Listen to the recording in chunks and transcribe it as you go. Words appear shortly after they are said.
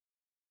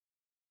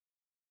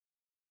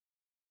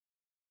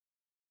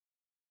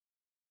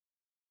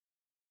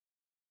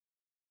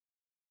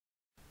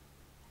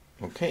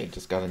Okay,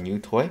 just got a new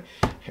toy.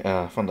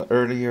 From the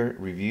earlier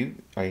review,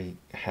 I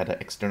had an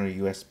external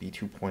USB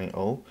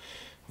 2.0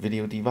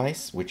 video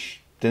device,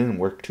 which didn't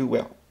work too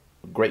well.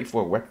 Great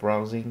for web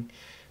browsing,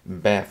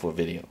 bad for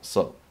video.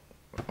 So,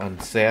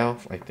 on sale,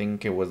 I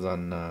think it was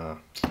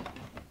on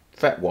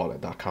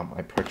fatwallet.com.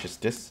 I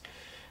purchased this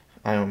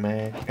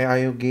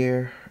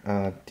Iogear.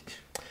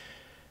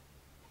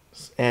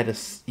 Add a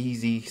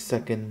easy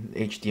second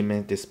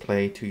HDMI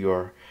display to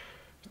your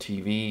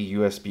TV.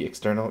 USB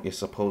external is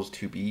supposed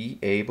to be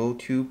able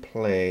to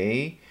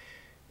play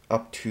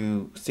up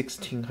to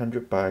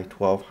 1600 by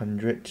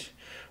 1200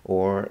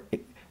 or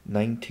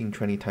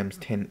 1920 times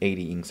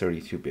 1080 in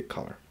 32-bit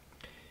color,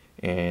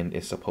 and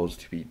it's supposed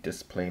to be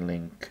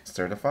DisplayLink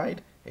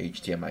certified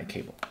HDMI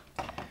cable.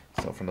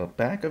 So from the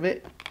back of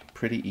it,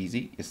 pretty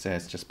easy. It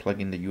says just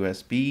plug in the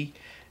USB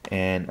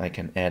and I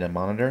can add a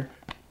monitor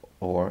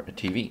or a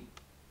TV.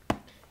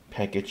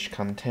 Package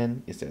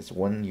content, it says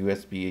one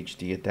USB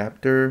HD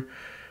adapter,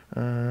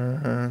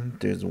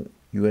 there's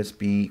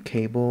USB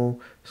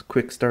cable,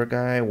 quick start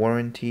guide,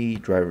 warranty,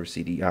 driver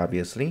CD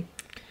obviously.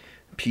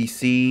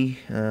 PC,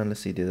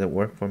 let's see, does it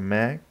work for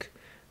Mac?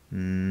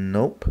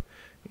 Nope.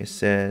 It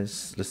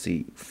says, let's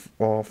see,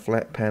 all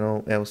flat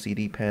panel,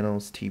 LCD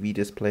panels, TV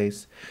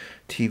displays,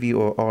 TV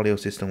or audio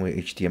system with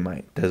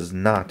HDMI. Does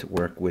not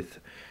work with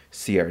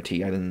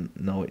CRT. I didn't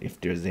know if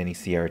there's any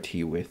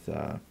CRT with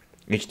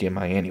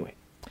HDMI anyway.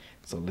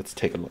 So let's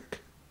take a look.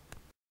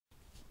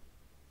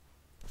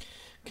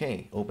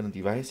 Okay, open the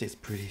device. It's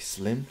pretty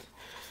slim.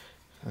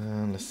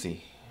 Let's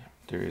see.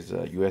 There's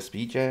a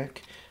USB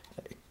jack,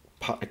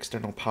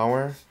 external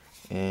power,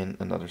 and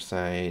another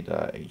side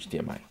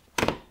HDMI.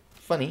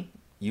 Funny,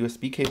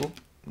 USB cable,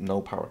 no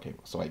power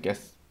cable. So I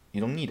guess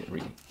you don't need it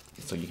really.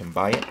 So you can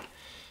buy it.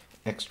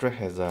 Extra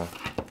has a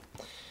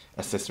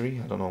accessory.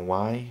 I don't know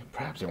why.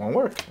 Perhaps it won't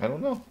work. I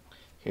don't know.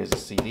 Here's a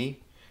CD.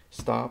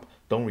 Stop.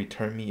 Don't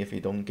return me if you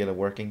don't get a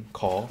working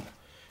call.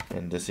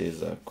 And this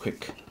is a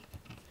quick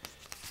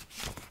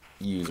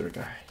user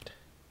guide.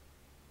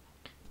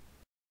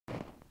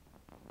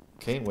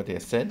 Okay, what they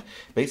said.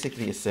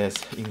 Basically it says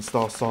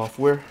install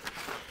software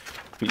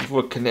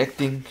before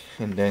connecting,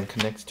 and then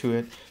connects to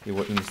it. It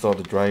will install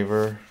the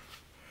driver.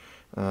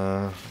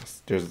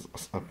 There's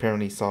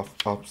apparently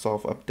soft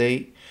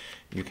update.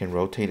 You can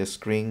rotate the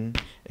screen,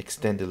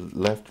 extend the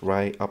left,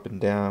 right, up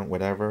and down,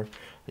 whatever.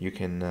 You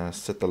can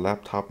set the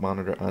laptop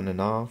monitor on and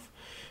off.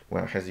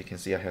 Well, as you can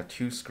see, I have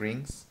two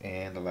screens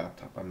and a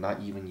laptop. I'm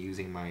not even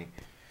using my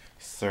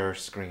third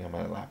screen on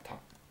my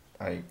laptop.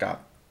 I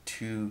got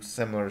two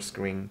similar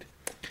screened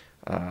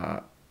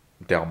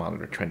Dell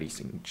monitor, 20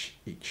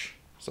 each.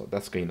 So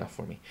that's good enough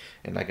for me.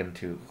 And I'm going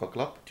to hook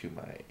it up to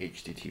my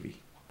HD TV.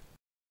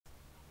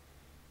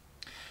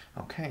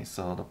 Okay,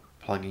 so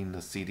plugging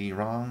the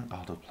CD-ROM,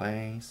 auto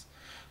plays.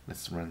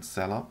 Let's run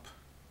setup.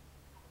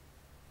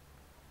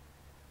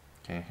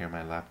 Can you hear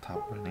my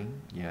laptop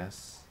running?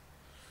 Yes.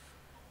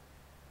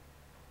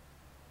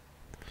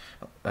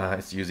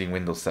 It's using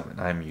Windows 7.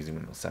 I'm using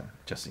Windows 7,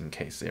 just in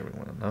case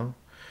everyone will know.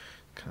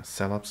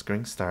 Setup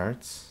screen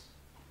starts.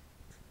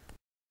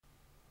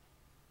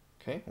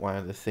 Okay,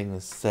 while the thing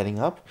is setting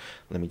up,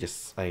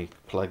 I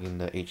plug in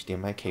the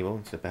HDMI cable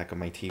into the back of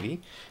my TV,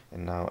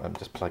 and now I'm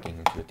just plugging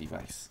into the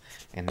device,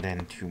 and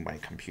then to my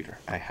computer.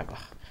 I have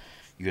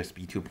a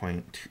USB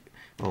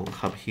 2.0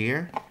 hub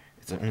here.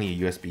 It's only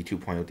a USB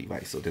 2.0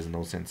 device, so there's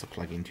no sense of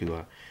plugging into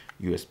a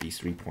USB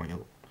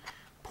 3.0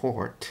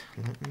 port.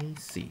 Let me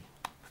see.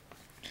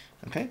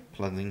 Okay,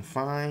 plugging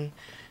fine.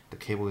 The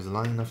cable is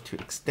long enough to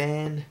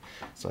extend,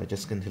 so I'm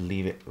just going to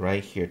leave it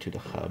right here to the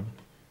hub.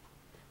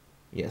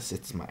 Yes,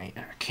 it's my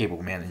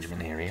cable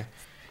management area.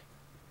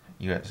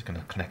 You guys are going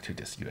to connect to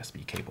this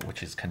USB cable,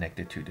 which is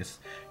connected to this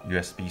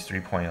USB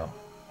 3.0.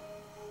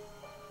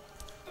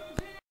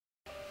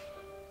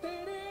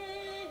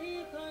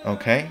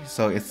 Okay,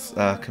 so it's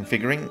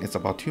configuring. It's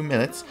about 2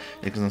 minutes.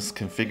 You can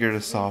configure the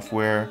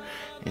software.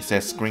 It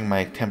says screen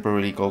might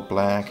temporarily go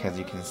black, as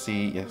you can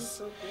see.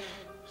 Yes,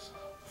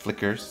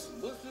 flickers.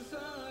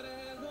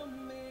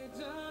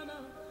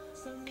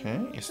 Okay,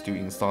 it's still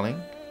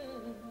installing.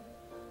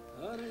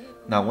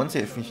 Now once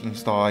it finishes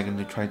install, I'm going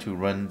to try to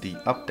run the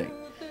update.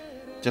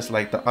 Just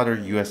like the other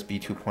USB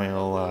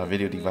 2.0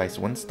 video device,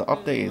 once the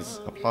update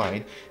is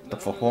applied, the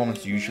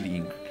performance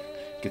usually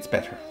gets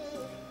better.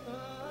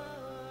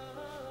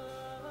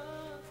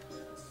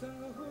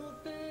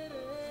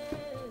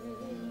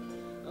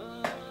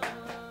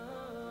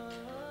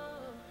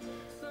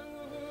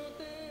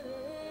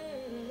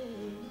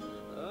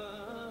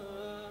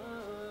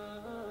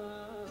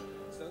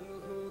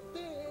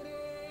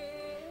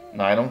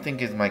 Now I don't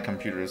think it's my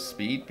computer's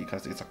speed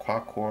because it's a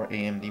quad-core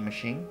AMD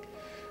machine.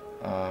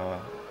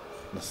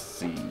 Let's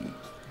see.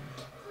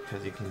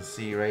 As you can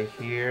see right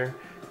here,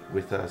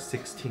 with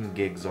 16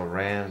 gigs of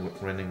RAM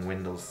running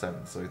Windows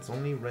 7, so it's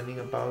only running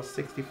about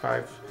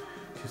 35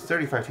 to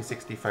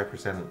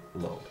 65%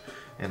 load.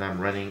 And I'm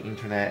running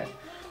internet.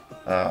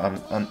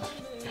 I'm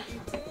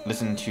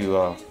listening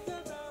to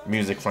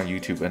music from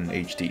YouTube and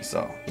HD,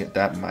 so yeah,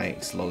 that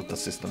might slow the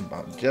system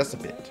down just a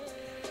bit.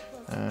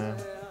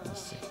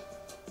 Let's see.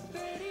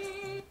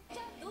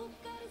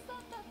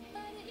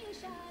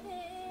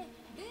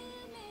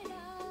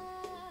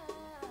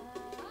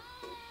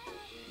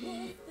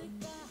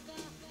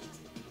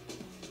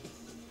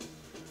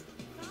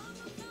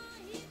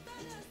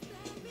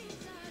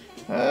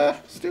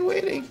 Still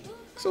waiting.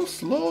 So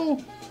slow.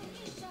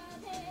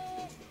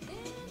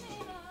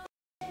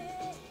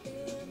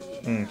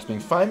 It's been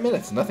 5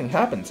 minutes. Nothing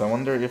happens. I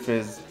wonder if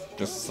it's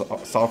just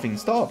solving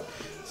stalled.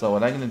 So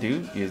what I'm gonna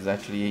do is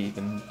actually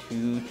going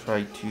to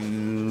try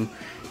to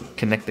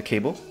connect the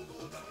cable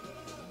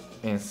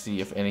and see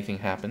if anything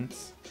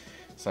happens.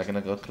 So I'm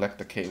gonna go collect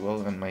the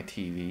cable on my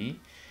TV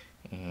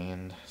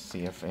and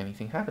see if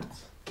anything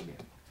happens.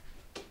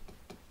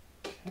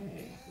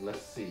 Okay,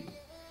 let's see.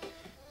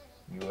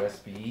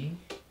 USB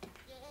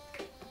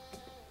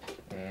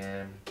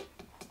and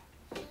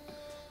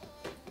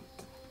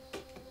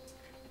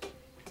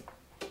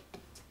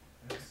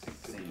let's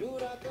see.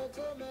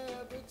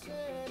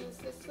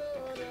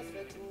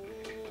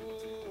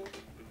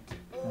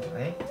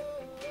 Alright.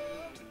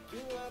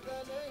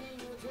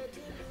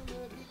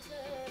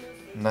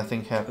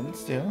 Nothing happens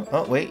still.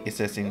 Oh wait, it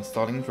says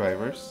installing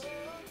drivers.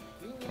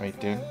 Right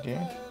there,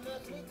 yeah.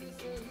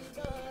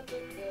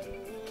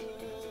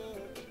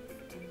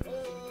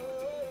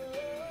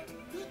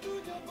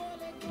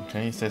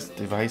 Okay, it says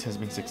device has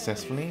been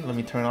successfully. Let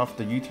me turn off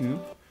the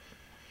YouTube.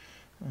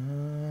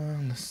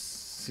 Let's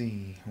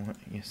see. What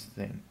is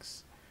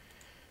thanks.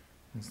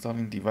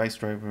 Installing device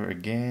driver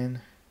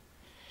again.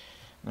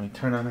 Let me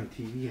turn on my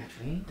TV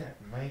actually. That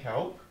might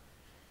help.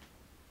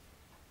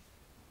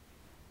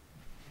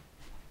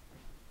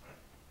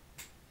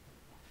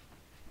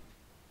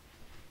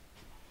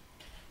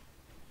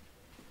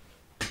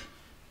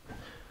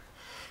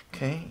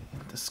 Okay,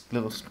 this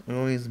little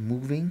screw is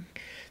moving.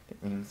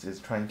 That means it's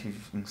trying to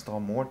install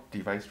more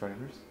device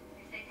drivers.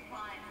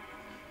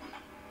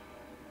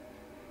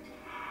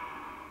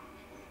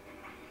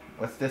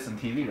 What's this on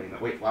TV right now?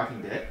 Wait,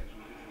 Walking Dead?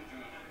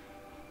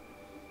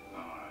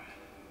 Alright.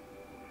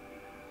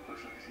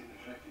 Looks like it's getting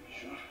infected, you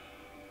sure?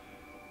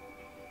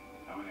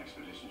 How many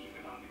expeditions you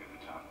been on to get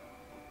the top?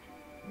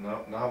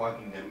 No, not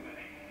Walking Dead.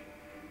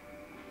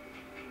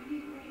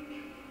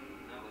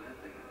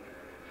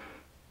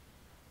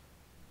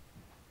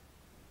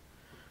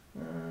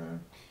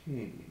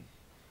 Okay.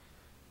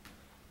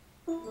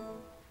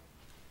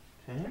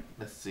 Okay,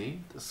 let's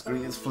see. The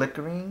screen is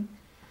flickering.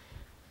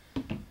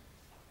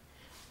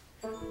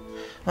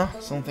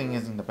 Something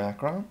is in the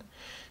background.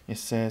 It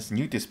says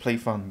new display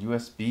from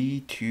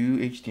USB to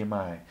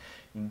HDMI.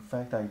 In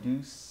fact, I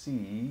do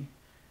see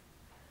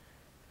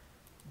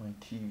my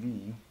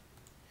TV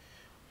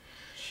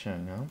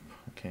showing up.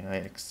 Okay, I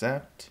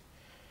accept.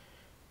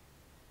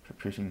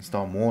 Prepare to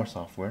install more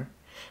software.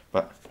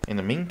 But in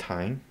the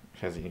meantime,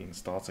 as it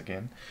installs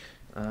again,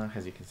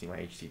 as you can see, my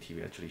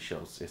HDTV actually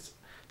shows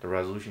the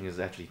resolution is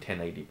actually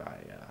 1080 by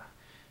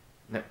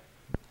no.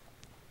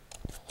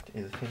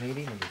 Is it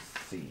 1080? Let me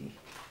see.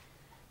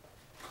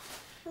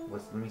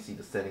 Let me see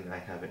the setting I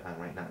have it on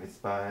right now. It's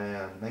by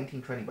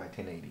 1920 by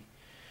 1080.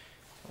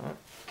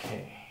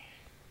 Okay.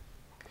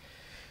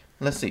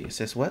 Let's see. It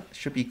says what?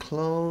 Should be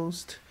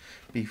closed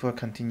before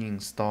continuing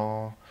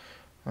install.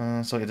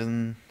 So it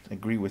doesn't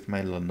agree with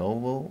my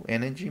Lenovo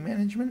energy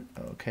management.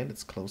 Okay,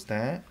 let's close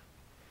that.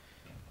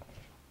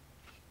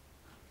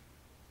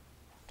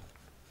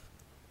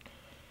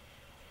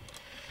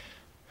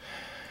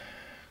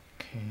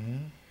 Okay.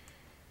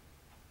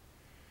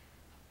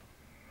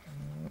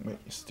 Wait,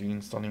 it's still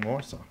installing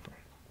more software.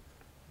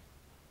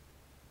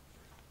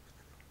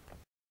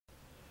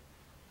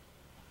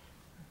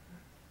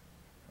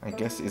 I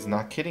guess it's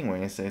not kidding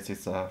when it says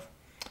it's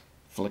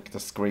flick the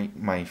screen,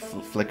 my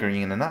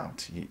flickering in and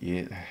out.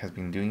 It has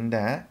been doing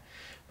that,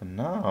 but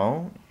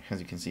now,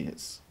 as you can see,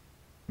 it's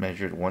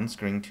measured 1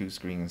 screen, 2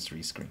 screen, and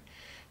 3 screen.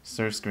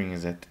 Third screen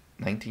is at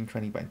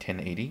 1920 by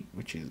 1080,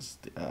 which is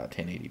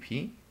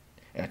 1080p.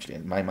 Actually,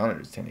 my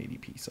monitor is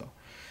 1080p, so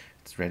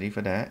it's ready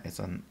for that. It's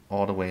on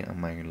all the way on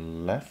my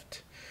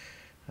left.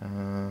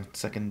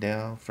 Second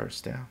down,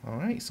 first down. All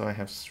right, so I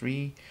have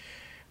 3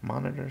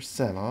 monitors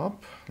set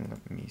up.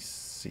 Let me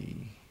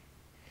see.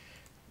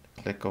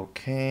 Click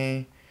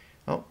OK.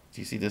 Oh,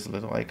 do you see this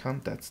little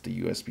icon? That's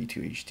the USB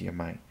to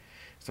HDMI.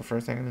 So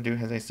first thing I'm going to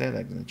do, as I said,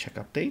 I'm going to check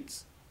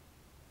updates.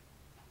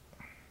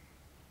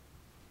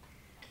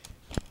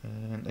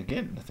 And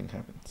again, nothing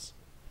happens.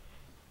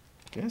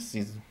 Guess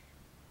it's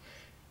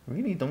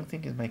really don't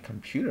think it's my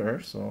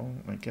computer, so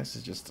I guess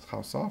it's just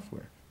house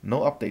software.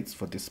 No updates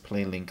for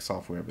display link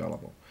software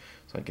available.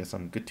 So I guess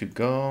I'm good to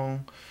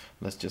go.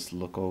 Let's just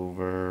look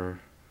over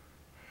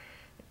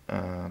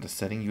the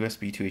setting.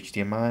 USB to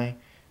HDMI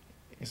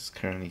is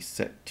currently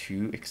set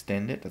to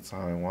extended. That's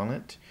how I want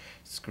it.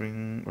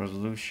 Screen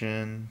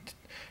resolution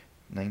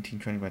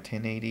 1920 by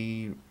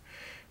 1080.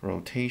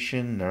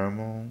 Rotation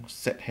normal.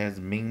 Set has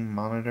main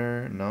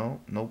monitor. No.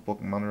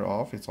 Notebook monitor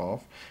off. It's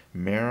off.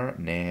 Mirror.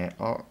 Nah.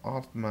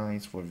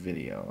 Optimized for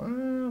video.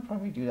 I'll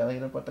probably do that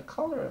later. But the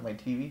color of my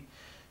TV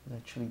is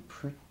actually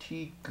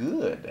pretty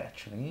good.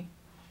 Actually.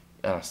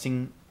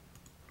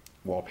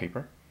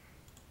 wallpaper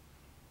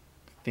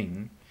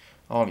thing.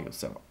 Audio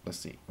setup. Let's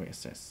see where it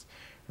says.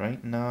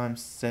 Right now I'm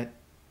set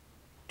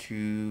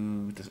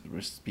to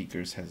the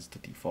speakers has the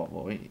default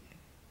voice.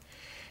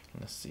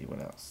 Let's see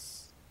what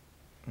else.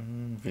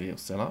 Video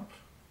setup.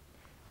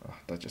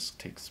 That just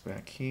takes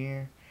back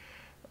here.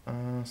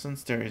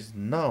 Since there is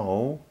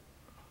no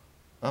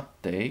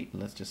update,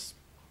 let's just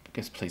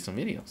play some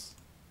videos.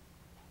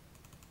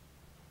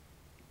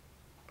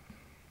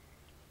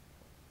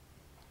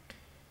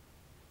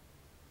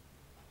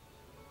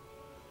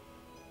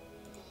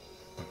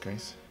 Okay,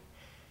 so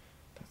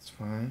that's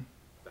fine.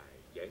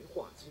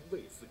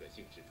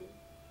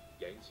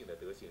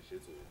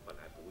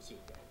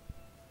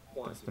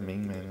 That's the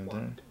main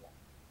manager.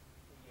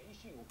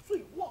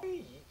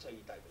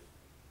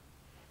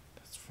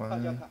 That's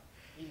fine.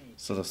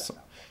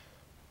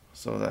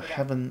 So that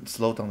haven't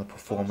slowed down the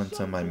performance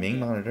on my main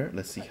monitor.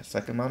 Let's see a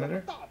second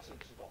monitor.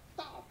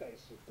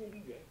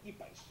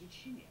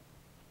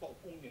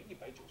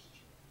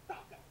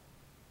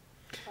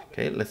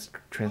 Okay, let's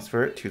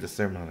transfer it to the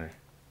third monitor.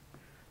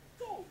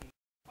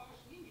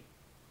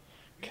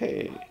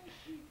 Okay,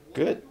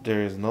 good.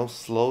 There is no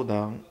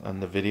slowdown on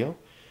the video.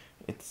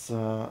 It's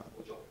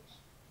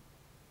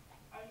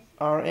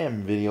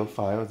RM video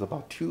file is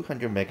about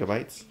 200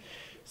 megabytes,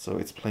 so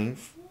it's playing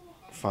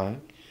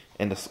fine,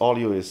 and the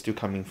audio is still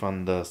coming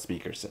from the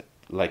speaker set,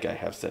 like I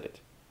have set it.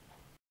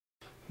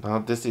 Now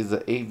this is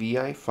an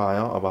AVI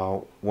file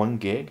about 1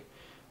 gig,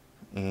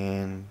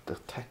 and the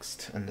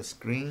text on the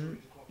screen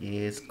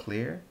is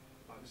clear.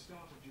 By the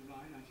start of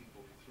July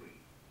 1943,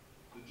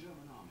 the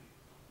German army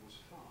was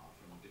far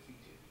from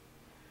defeated.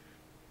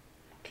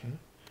 Okay.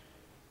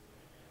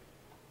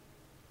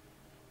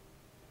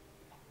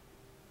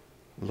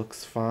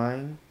 Looks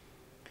fine.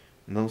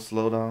 No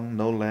slowdown,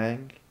 no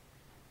lag.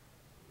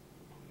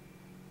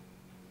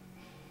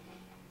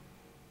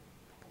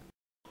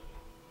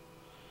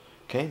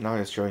 Okay, now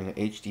it's showing an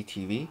HD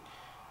TV.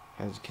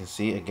 As you can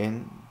see,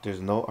 again,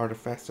 there's no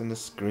artifacts on the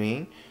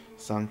screen.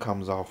 Sound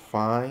comes out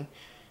fine.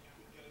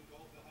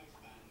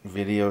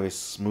 Video is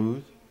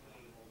smooth.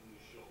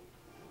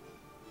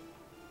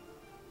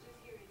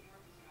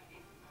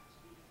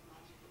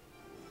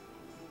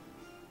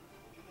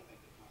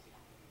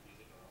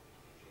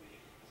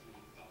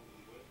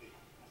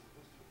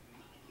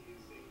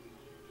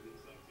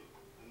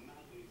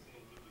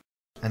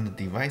 And the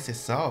device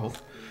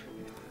itself,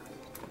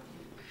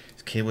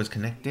 its cable is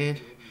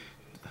connected.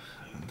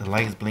 The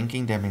light is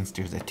blinking, that means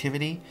there's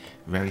activity.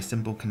 Very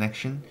simple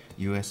connection,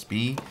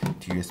 USB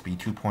to USB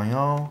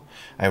 2.0.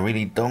 I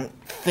really don't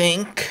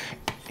think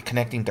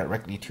connecting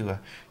directly to a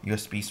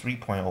USB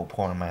 3.0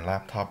 port on my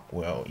laptop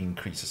will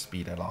increase the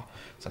speed at all.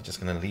 So I'm just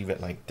gonna leave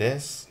it like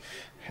this.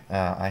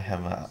 I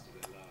have a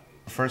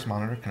first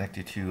monitor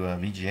connected to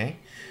VGA,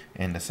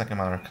 and the second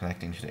monitor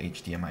connecting to the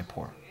HDMI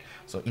port.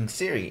 So in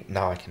theory,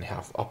 now I can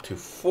have up to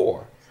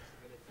 4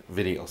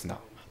 videos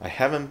now. I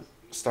haven't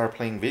started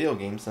playing video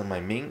games on my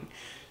main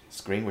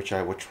screen, which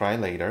I will try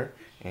later,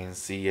 and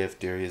see if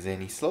there is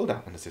any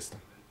slowdown in the system.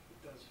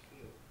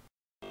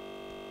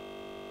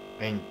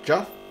 And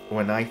just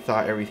when I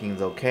thought everything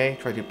is okay,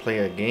 tried to play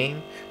a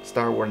game,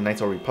 Star Wars Knights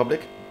of the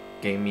Republic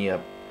gave me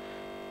a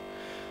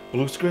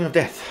blue screen of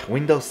death,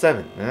 Windows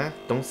 7.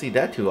 Don't see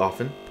that too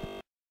often.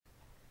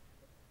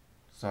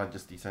 So I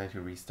just decided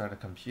to restart the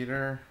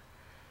computer.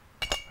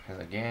 Because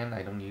again,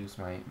 I don't use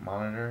my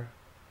monitor.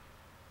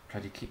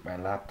 Try to keep my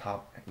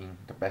laptop in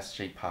the best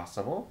shape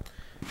possible.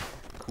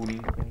 Cooling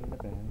fan in the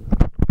back.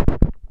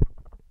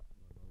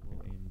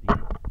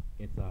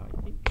 It's I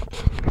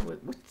think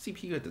what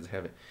CPU does it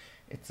have?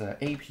 It's a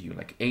APU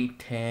like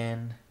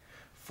A10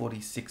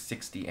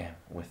 4660M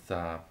with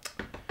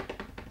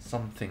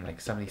something like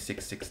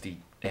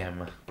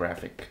 7660M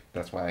graphic.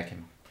 That's why I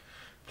can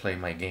play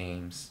my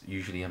games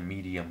usually on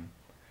medium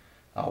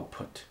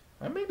output.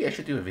 Maybe I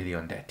should do a video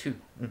on that too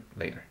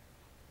later.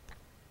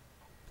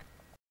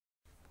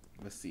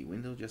 Let's see,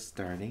 Windows just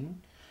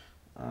starting.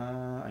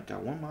 I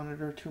got 1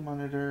 monitor, 2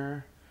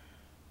 monitor,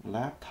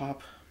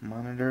 laptop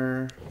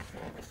monitor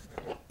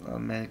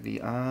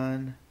automatically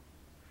on.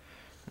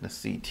 Let's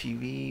see,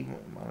 TV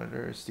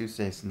monitor still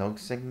says no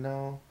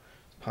signal.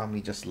 It's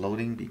probably just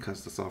loading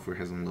because the software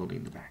hasn't loaded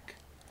in the back.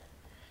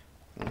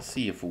 Let's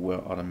see if it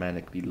will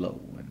automatically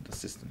load when the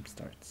system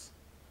starts.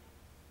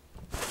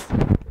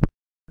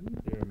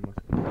 There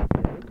must be an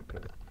error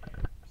because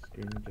the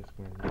screen just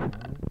went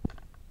down.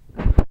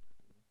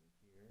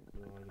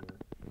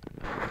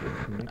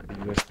 Disconnect the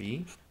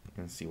USB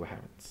and see what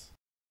happens.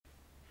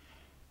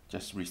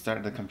 Just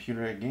restart the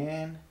computer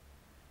again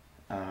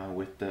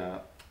with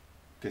the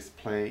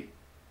display,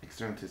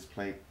 external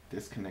display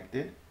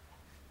disconnected.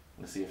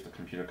 Let's see if the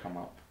computer come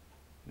up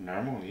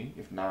normally.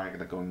 If not, I'm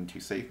gonna go into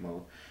safe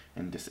mode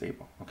and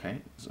disable.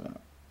 Okay, so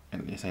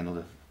at least I know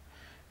the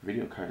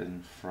video card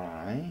isn't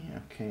fry.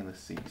 Okay, let's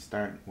see.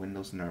 Start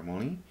Windows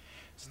normally.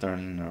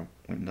 Starting our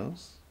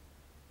Windows.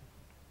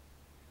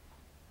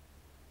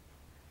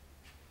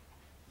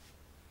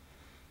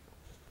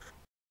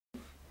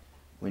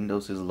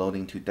 Windows is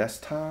loading to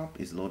desktop,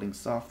 is loading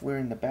software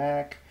in the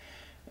back.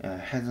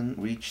 Hasn't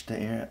reached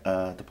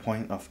the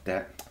point of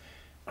that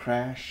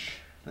crash.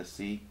 Let's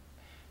see.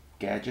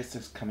 Gadgets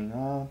is coming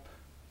up.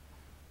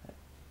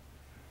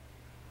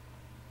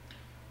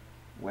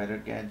 Weather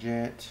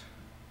gadget.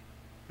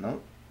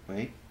 No,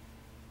 wait.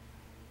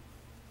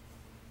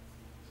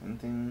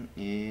 Something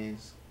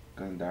is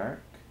going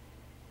dark.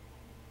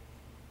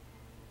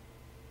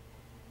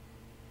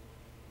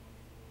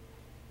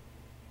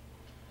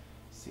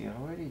 See, I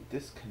already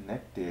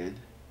disconnected.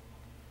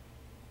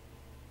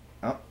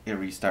 Oh, it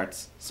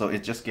restarts. So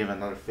it just gave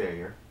another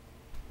failure.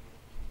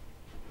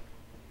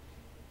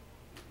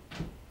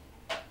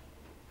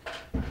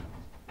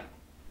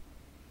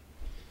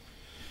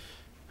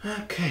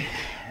 Okay,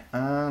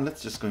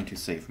 let's just go into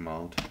safe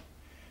mode.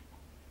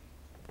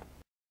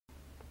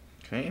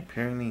 Okay,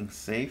 apparently in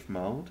safe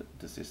mode,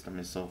 the system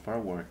is so far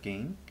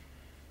working.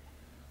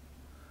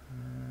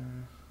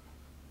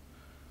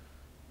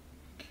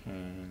 Okay,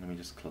 let me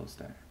just close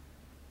that.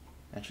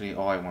 Actually,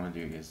 all I want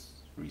to do is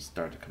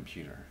restart the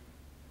computer.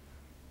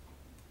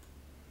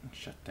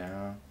 Shut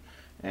down.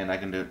 And I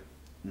can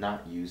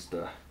not use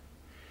the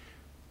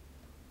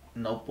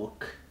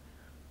notebook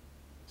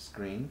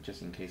screen,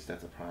 just in case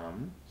that's a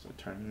problem. So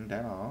turning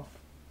that off.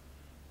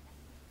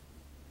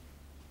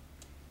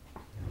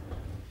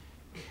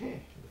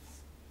 Okay,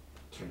 let's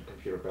turn the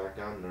computer back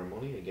on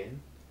normally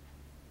again.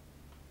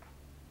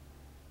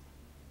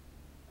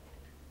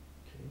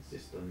 Okay,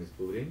 system is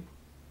booting.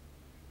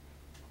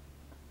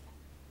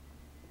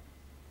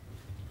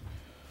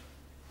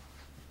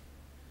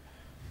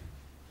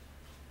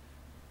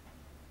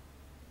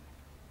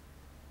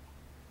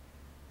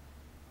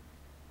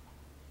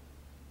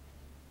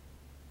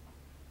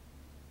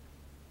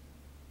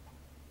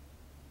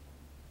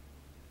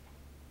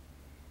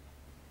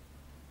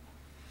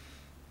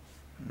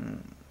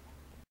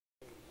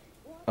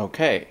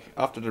 Okay,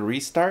 after the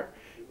restart,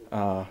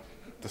 the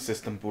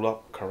system boot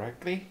up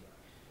correctly.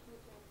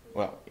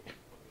 Well,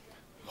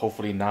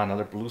 hopefully not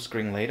another blue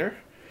screen later.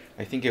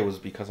 I think it was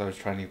because I was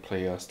trying to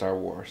play Star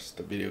Wars,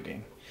 the video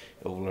game.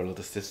 It overloaded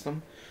the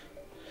system.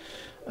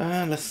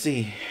 Let's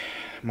see.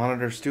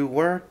 Monitor still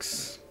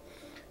works.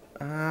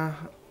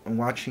 I'm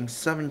watching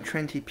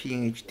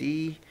 720p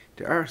HD.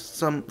 There are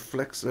some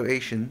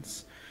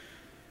fluctuations.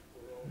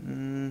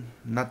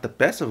 Not the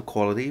best of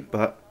quality,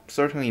 but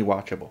certainly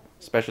watchable.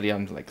 Especially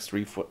I'm like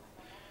 3 foot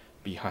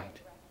behind.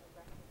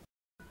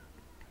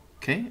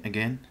 Okay,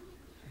 again,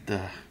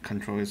 the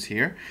controls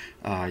here.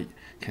 You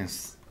can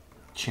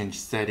change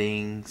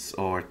settings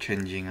or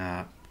changing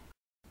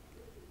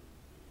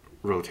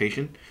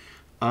rotation.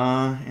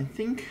 I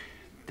think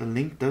the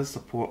link does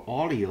support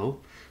audio,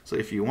 so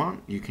if you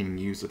want, you can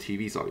use the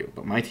TV's audio.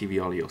 But my TV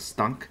audio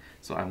stunk,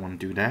 so I won't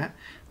do that.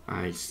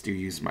 I still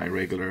use my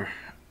regular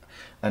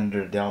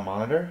under Dell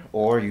monitor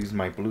or use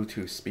my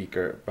Bluetooth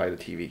speaker by the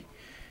TV.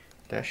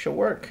 That should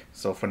work.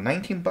 So for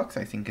 19 bucks,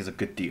 I think is a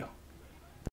good deal.